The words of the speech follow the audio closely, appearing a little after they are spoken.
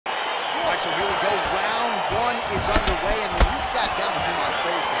All right, so here we go. Round one is underway, and when we sat down with him on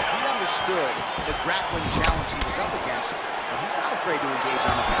Thursday, he understood the grappling challenge he was up against, and he's not afraid to engage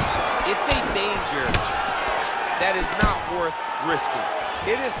on the ground. It's a danger that is not worth risking.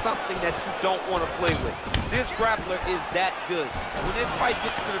 It is something that you don't want to play with. This grappler is that good. When this fight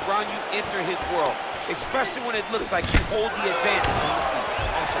gets to the ground, you enter his world, especially when it looks like you hold the advantage.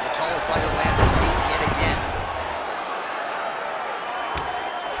 Also, the taller fighter lands a knee yet again.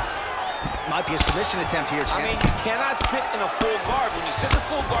 Might be a submission attempt here, champ. I mean, you cannot sit in a full guard. When you sit in a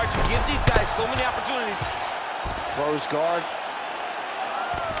full guard, you give these guys so many opportunities. Closed guard.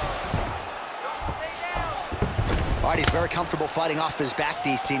 All right, he's very comfortable fighting off his back,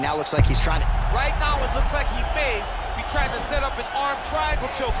 DC. Now looks like he's trying to... Right now, it looks like he may be trying to set up an arm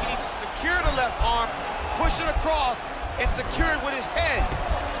triangle choke. He needs to secure the left arm, push it across, and secure it with his head.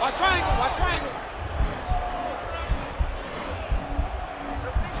 Watch triangle, watch triangle.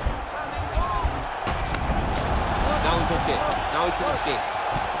 Now he's okay. Now he can escape.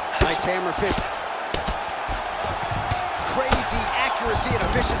 Nice hammer fist. Crazy accuracy and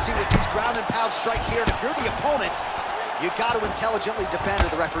efficiency with these ground and pound strikes here. And if you're the opponent, you got to intelligently defend, or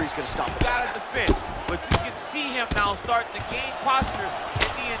the referee's going to stop it. Got to defend, but you can see him now starting to gain posture,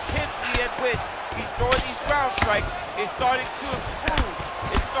 and the intensity at which he's throwing these ground strikes is starting to improve.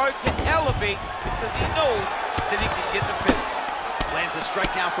 It's starting to elevate because he knows that he can get the fist. Lands a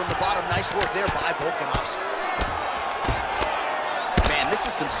strike now from the bottom. Nice work there by Volkanovski. Man, this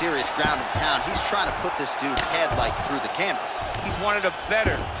is some serious ground and pound. He's trying to put this dude's head like through the canvas. He's one of the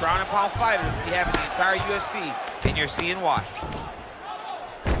better ground and pound fighters we have in the entire UFC, and you're seeing why.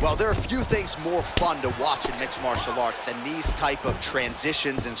 Well, there are few things more fun to watch in mixed martial arts than these type of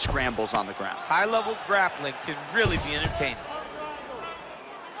transitions and scrambles on the ground. High-level grappling can really be entertaining.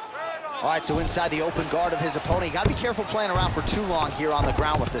 All right, so inside the open guard of his opponent, you got to be careful playing around for too long here on the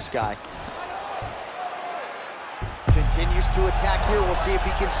ground with this guy. Continues to attack here. We'll see if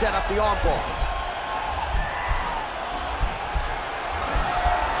he can set up the arm ball.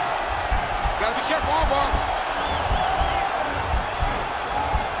 Gotta be careful, arm bar.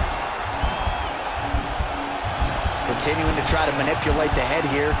 Continuing to try to manipulate the head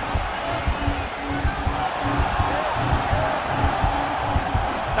here.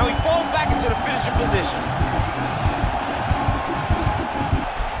 Now he falls back into the finishing position.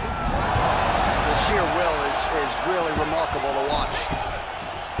 The sheer will is really remarkable to watch.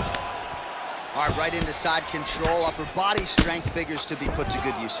 All right, right into side control. Upper body strength figures to be put to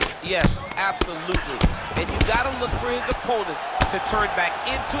good use here. Yes, absolutely. And you got to look for his opponent to turn back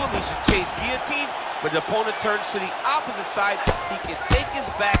into him. He should chase guillotine, but the opponent turns to the opposite side. He can take his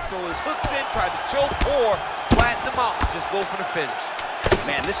back, throw his hooks in, try to choke, or flatten him out and just go for the finish.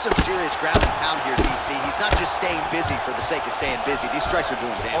 Man, this is some serious ground and pound here, DC. He's not just staying busy for the sake of staying busy. These strikes are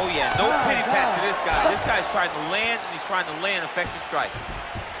doing damage. Oh, yeah, no pity pat to this guy. This guy's trying to land, and he's trying to land effective strikes.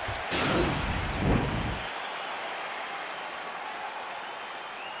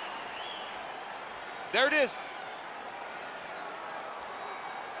 There it is.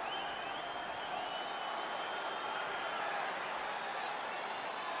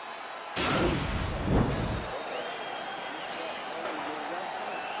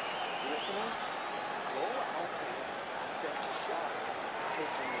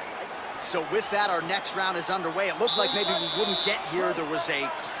 So with that, our next round is underway. It looked like maybe we wouldn't get here. There was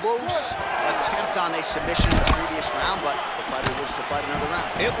a close attempt on a submission in the previous round, but the fighter lives to fight another round.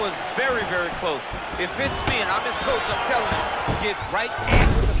 It was very, very close. If it's me and I'm his coach, I'm telling him, get right. And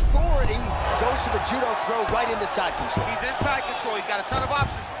with authority, goes to the judo throw right into side control. He's inside control. He's got a ton of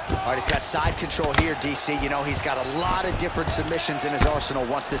options. All right, he's got side control here, DC. You know, he's got a lot of different submissions in his arsenal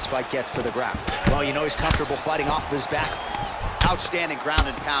once this fight gets to the ground. Well, you know he's comfortable fighting off of his back. Outstanding ground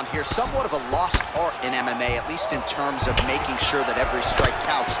and pound here. Somewhat of a lost art in MMA, at least in terms of making sure that every strike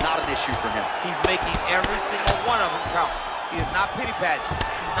counts. Not an issue for him. He's making every single one of them count. He is not pity-patting.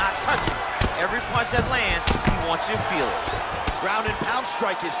 He's not touching. Every punch that lands, he wants you to feel it. Ground and pound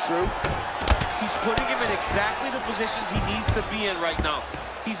strike is true. He's putting him in exactly the positions he needs to be in right now.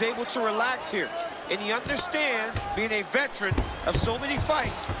 He's able to relax here. And he understands, being a veteran of so many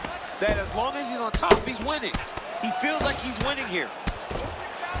fights, that as long as he's on top, he's winning. He feels like he's winning here.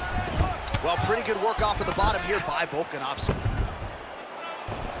 Well, pretty good work off of the bottom here by Volkanovski.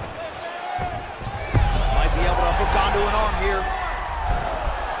 Might be able to hook onto an arm here.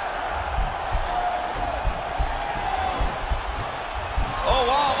 Oh,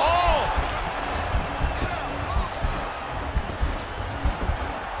 wow, oh!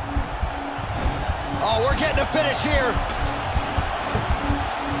 Oh, we're getting a finish here.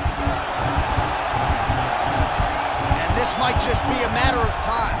 This might just be a matter of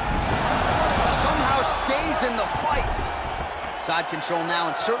time. is in the fight. Side control now,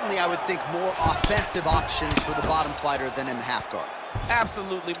 and certainly I would think more offensive options for the bottom fighter than in the half guard.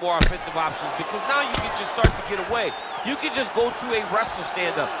 Absolutely more offensive options, because now you can just start to get away. You can just go to a wrestler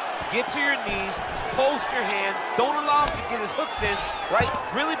stand-up. Get to your knees, post your hands, don't allow him to get his hooks in, right?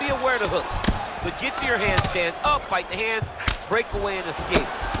 Really be aware of the hooks. But get to your hands, stand up, fight the hands, break away and escape.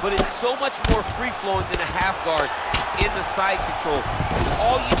 But it's so much more free-flowing than a half guard in the side control.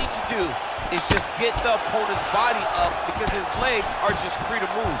 All you need to do is just get the opponent's body up, because his legs are just free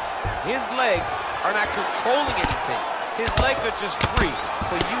to move. His legs are not controlling anything. His legs are just free,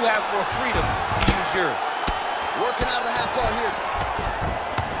 so you have more freedom to use yours. Working out of the half guard here.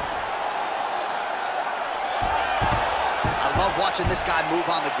 I love watching this guy move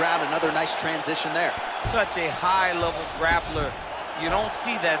on the ground. Another nice transition there. Such a high-level grappler. You don't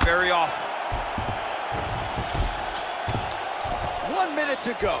see that very often. 1 minute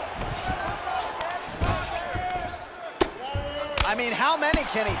to go. I mean, how many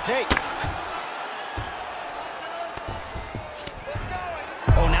can he take?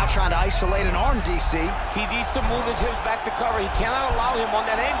 Oh, now trying to isolate an arm, DC. He needs to move his hips back to cover. He cannot allow him on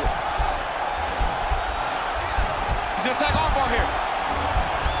that angle. He's gonna attack armbar here.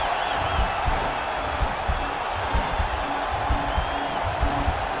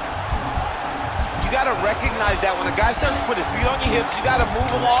 You gotta recognize that when a guy starts to put his feet on your hips, you gotta move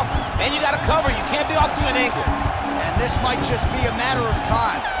him off, and you gotta cover. You can't be off to an angle. And this might just be a matter of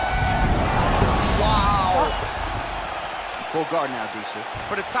time. Wow. Full guard now, DC.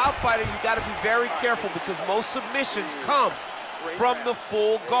 For the top fighter, you got to be very careful, because most submissions come from the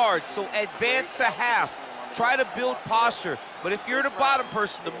full guard. So advance to half. Try to build posture. But if you're the bottom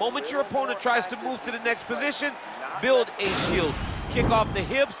person, the moment your opponent tries to move to the next position, build a shield. Kick off the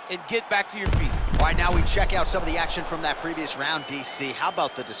hips and get back to your feet. All right, now we check out some of the action from that previous round, DC. How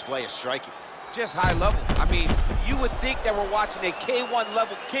about the display of striking? Just high level. I mean, you would think that we're watching a K1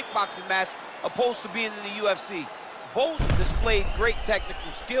 level kickboxing match opposed to being in the UFC. Both displayed great technical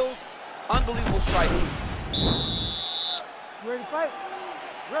skills, unbelievable striking. Ready to fight?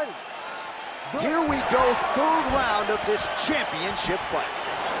 Ready. Here we go, third round of this championship fight.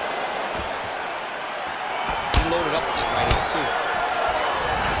 He loaded up with it right here, too.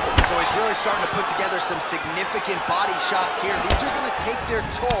 So he's really starting to put together some significant body shots here. These are going to take their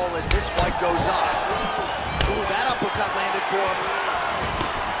toll as this fight goes on. Ooh, that uppercut landed for him.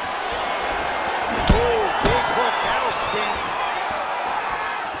 Oh, big hook, that'll sting.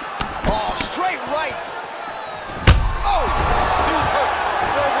 Oh, straight right. Oh! Dude's hurt.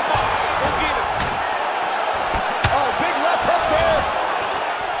 Serve him up. Go get him. Oh, big left hook there.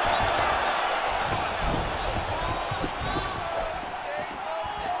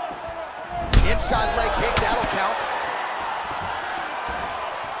 Inside leg kick, that'll count.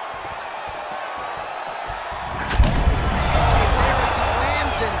 Oh, there as he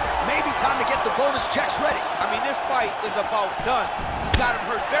lands, and maybe time to get the bonus checks ready. I mean, this fight is about done. He's got him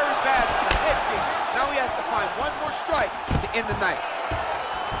hurt very bad with the head kick. Now he has to find one more strike to end the night.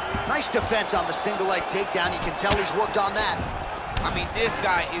 Nice defense on the single leg takedown. You can tell he's worked on that. I mean, this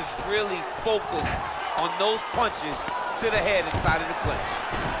guy is really focused on those punches to the head inside of the clinch.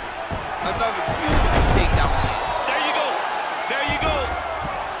 Another beautiful takedown. There you go. There you go.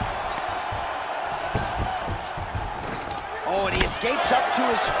 Oh, and he escapes up to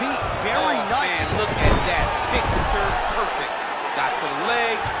his feet. Very nice. Man, look at that. Kick the turn, perfect. Got to the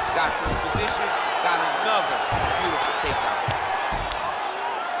leg, got to the position, got another beautiful takedown.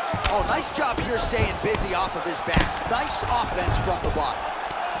 Oh, nice job here staying busy off of his back. Nice offense from the bottom.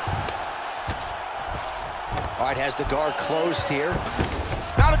 All right, has the guard closed here.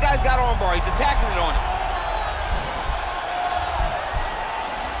 Now the guy's got armbar. He's attacking it on him.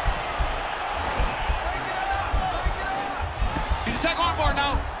 He's attacking armbar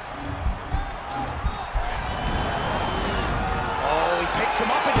now. Oh, he picks him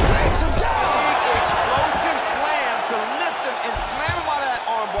up and slams him down. Big explosive slam to lift him and slam him out of that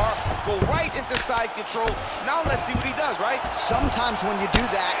armbar. Go right into side control. Now let's see what he does, right? Sometimes when you do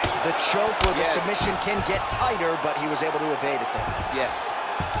that, the choke or the Yes. submission can get tighter, but he was able to evade it there. Yes.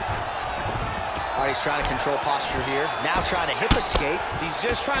 All right, he's trying to control posture here. Now trying to hip escape. He's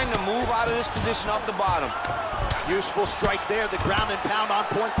just trying to move out of this position off the bottom. Useful strike there, the ground and pound on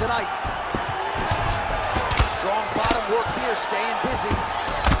point tonight. Strong bottom work here, staying busy.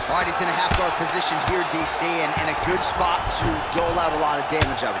 All right, he's in a half-guard position here, DC, and in a good spot to dole out a lot of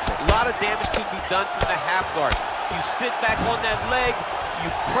damage, I would think. A lot of damage can be done from the half guard. You sit back on that leg, you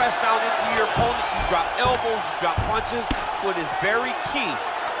press down into your opponent, you drop elbows, you drop punches. What is very key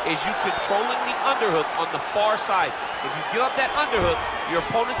is you controlling the underhook on the far side. If you give up that underhook, your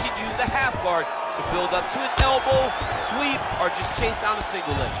opponent can use the half guard to build up to an elbow, sweep, or just chase down a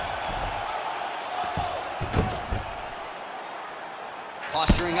single leg.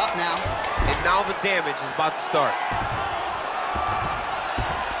 Posturing up now. And now the damage is about to start.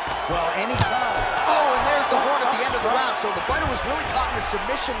 Well, oh, and there's the horn at the end of the round. So the fighter was really caught in a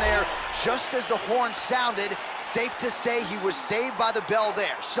submission there just as the horn sounded. Safe to say he was saved by the bell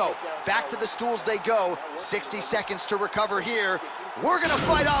there. So back to the stools they go. 60 seconds to recover here. We're gonna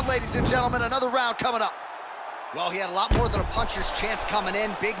fight on, ladies and gentlemen. Another round coming up. Well, he had a lot more than a puncher's chance coming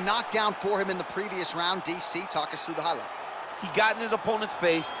in. Big knockdown for him in the previous round. DC, talk us through the highlight. He got in his opponent's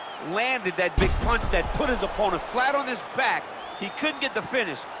face, landed that big punch that put his opponent flat on his back. He couldn't get the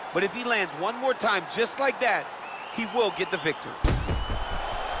finish, but if he lands one more time just like that, he will get the victory.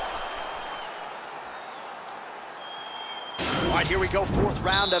 All right, here we go, fourth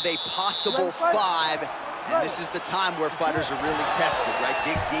round of a possible 5. And this is the time where fighters are really tested, right?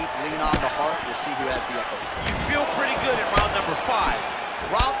 Dig deep, lean on the heart. We'll see who has the upper. You feel pretty good in round number 5.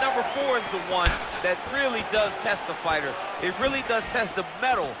 Round number 4 is the one that really does test the fighter. It really does test the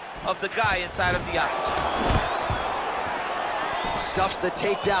mettle of the guy inside of the eye. Stuffs the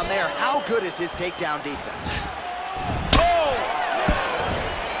takedown there. How good is his takedown defense? Oh!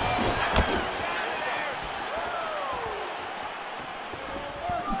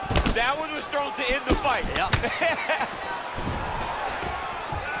 That one was thrown to end the fight. Yep.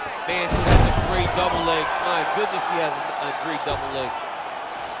 Man, he has a great double leg. My goodness, he has a great double leg.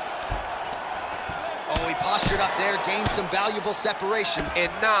 Oh, he postured up there, gained some valuable separation.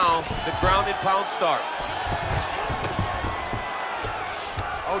 And now the ground and pound starts.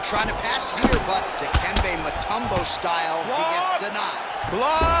 Oh, trying to pass here, but Dikembe Mutombo style, he gets denied.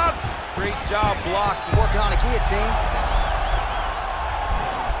 Block! Great job blocking. Working on a guillotine.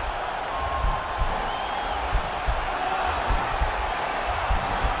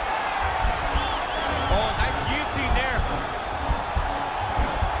 Oh, nice guillotine there.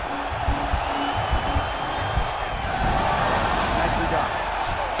 Nicely done.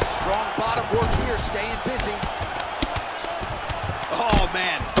 Strong bottom work here, staying busy. Oh,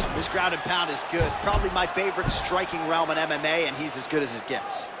 man, this ground and pound is good. Probably my favorite striking realm in MMA, and he's as good as it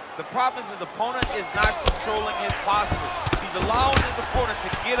gets. The problem is his opponent is not controlling his posture. He's allowing his opponent to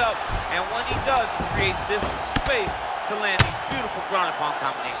get up, and when he does, he creates this space to land these beautiful ground and pound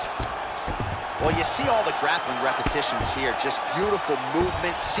combinations. Well, you see all the grappling repetitions here. Just beautiful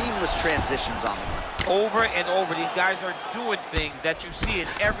movement, seamless transitions on them. Over and over, these guys are doing things that you see in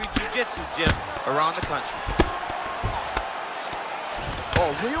every jiu-jitsu gym around the country.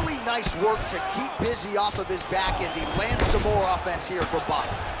 Oh, really nice work to keep busy off of his back as he lands some more offense here for Bout.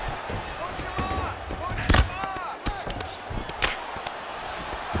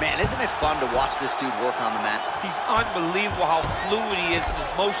 Man, isn't it fun to watch this dude work on the mat? He's unbelievable how fluid he is in his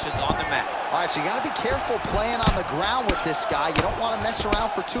motions on the mat. All right, so you got to be careful playing on the ground with this guy. You don't want to mess around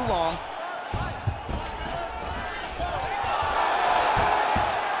for too long.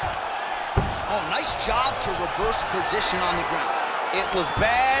 Oh, nice job to reverse position on the ground. It was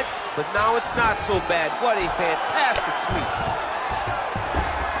bad, but now it's not so bad. What a fantastic sweep.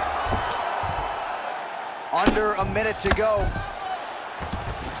 Under a minute to go.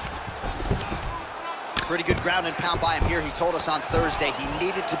 Pretty good ground and pound by him here. He told us on Thursday he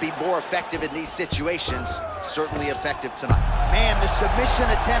needed to be more effective in these situations. Certainly effective tonight. Man, the submission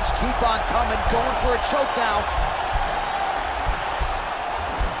attempts keep on coming. Going for a choke now.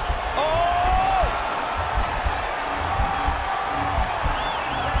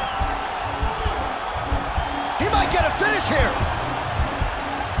 Get a finish here.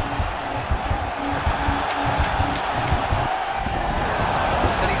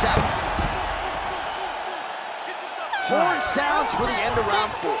 And he's out. Horn sounds for the end of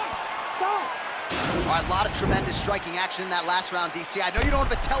round 4. All right, a lot of tremendous striking action in that last round, DC. I know you don't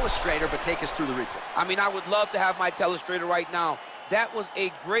have a telestrator, but take us through the replay. I mean, I would love to have my telestrator right now. That was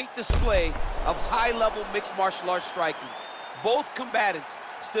a great display of high-level mixed martial arts striking. Both combatants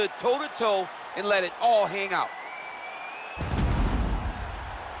stood toe-to-toe and let it all hang out.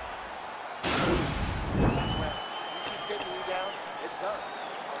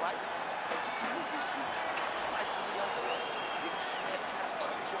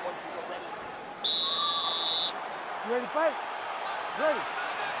 Ready to fight? Ready.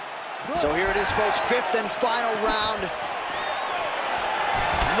 So here it is, folks, 5th and final round.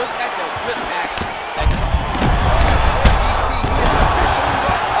 Look at the whip action. DC, he is officially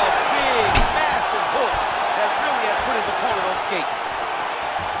up. A big, massive hook that really has put his opponent on skates.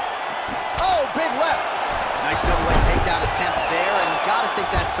 Oh, big left. Nice double leg takedown attempt there, and gotta think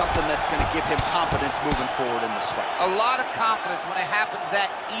that's something that's gonna give him confidence moving forward in this fight. A lot of confidence when it happens that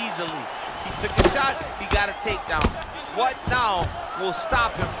easily. He took a shot, he got a takedown. What now will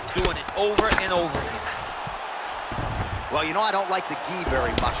stop him doing it over and over again? Well, you know, I don't like the gi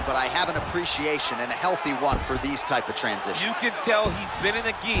very much, but I have an appreciation and a healthy one for these type of transitions. You can tell he's been in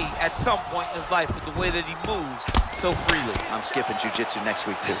a gi at some point in his life with the way that he moves so freely. I'm skipping jiu-jitsu next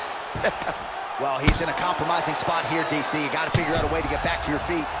week, too. Well, he's in a compromising spot here, DC. You got to figure out a way to get back to your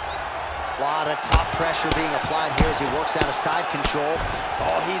feet. A lot of top pressure being applied here as he works out of side control.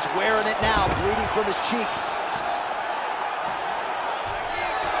 Oh, he's wearing it now, bleeding from his cheek.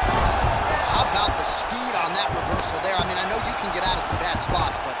 How about the speed on that reversal there? I mean, I know you can get out of some bad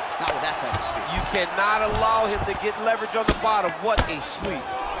spots, but not with that type of speed. You cannot allow him to get leverage on the bottom. What a sweep.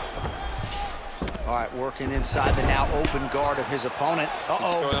 All right, working inside the now open guard of his opponent.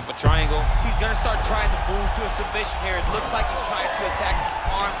 Uh-oh. Throwing up a triangle. He's going to start trying to move to a submission here. It looks like he's trying to attack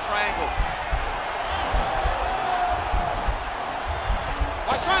the arm triangle.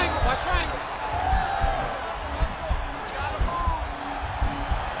 Watch triangle, watch triangle.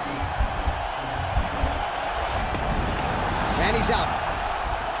 And he's out.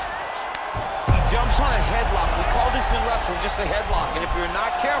 He jumps on a headlock. We call this in wrestling just a headlock. And if you're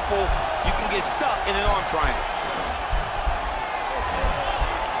not careful, you can get stuck in an arm triangle.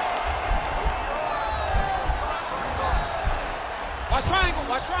 Watch triangle,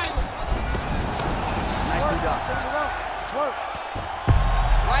 watch triangle. Nicely done.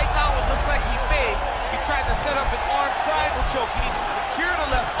 Right now, it looks like he tried to set up an arm triangle choke. He needs to secure the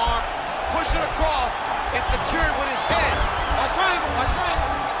left arm, push it across, and secure it with his head. Watch triangle, watch triangle.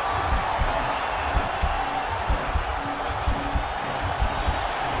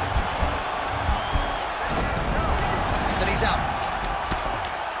 Then he's out.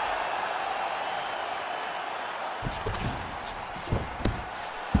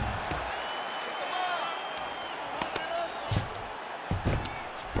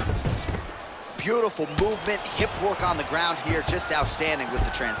 Beautiful movement, hip work on the ground here, just outstanding with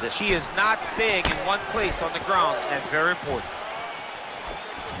the transition. He is not staying in one place on the ground, and that's very important.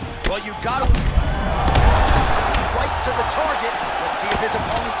 Well, you got to right to the target. Let's see if his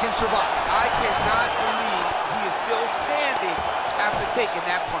opponent can survive. I cannot believe he is still standing after taking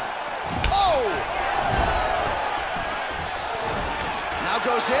that punch. Oh! Now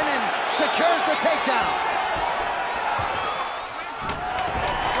goes in and secures the takedown.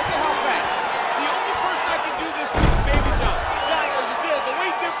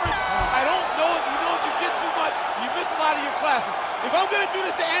 Out of your classes. If I'm going to do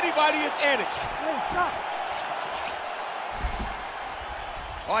this to anybody, it's Annick.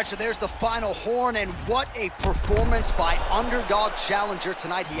 All right, so there's the final horn, and what a performance by underdog challenger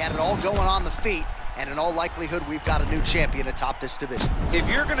tonight. He had it all going on the feet, and in all likelihood, we've got a new champion atop this division. If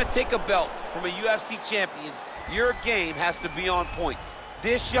you're going to take a belt from a UFC champion, your game has to be on point.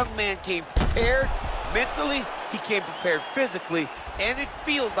 This young man came prepared mentally, he came prepared physically, and it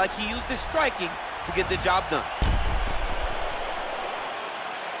feels like he used his striking to get the job done.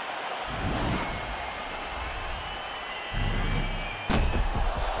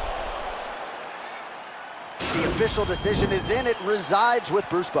 The official decision is in. It resides with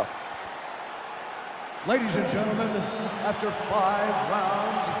Bruce Buffer. Ladies and gentlemen, after 5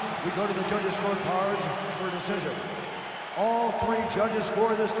 rounds, we go to the judges' scorecards for a decision. All 3 judges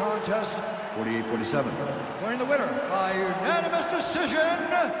score this contest 48-47. Declaring the winner by unanimous decision,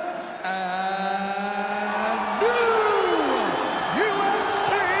 and new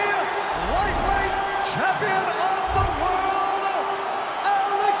UFC lightweight champion of the world,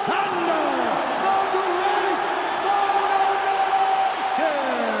 Alexander Volkanovski.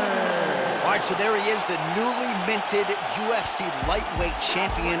 All right, so there he is, the newly minted UFC lightweight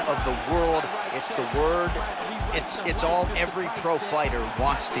champion of the world. It's the word, it's all every pro fighter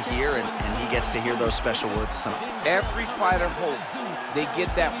wants to hear, and he gets to hear those special words tonight. Every fighter hopes they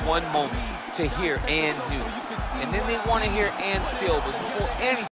get that one moment to hear and do. And then they want to hear and still, but before anything,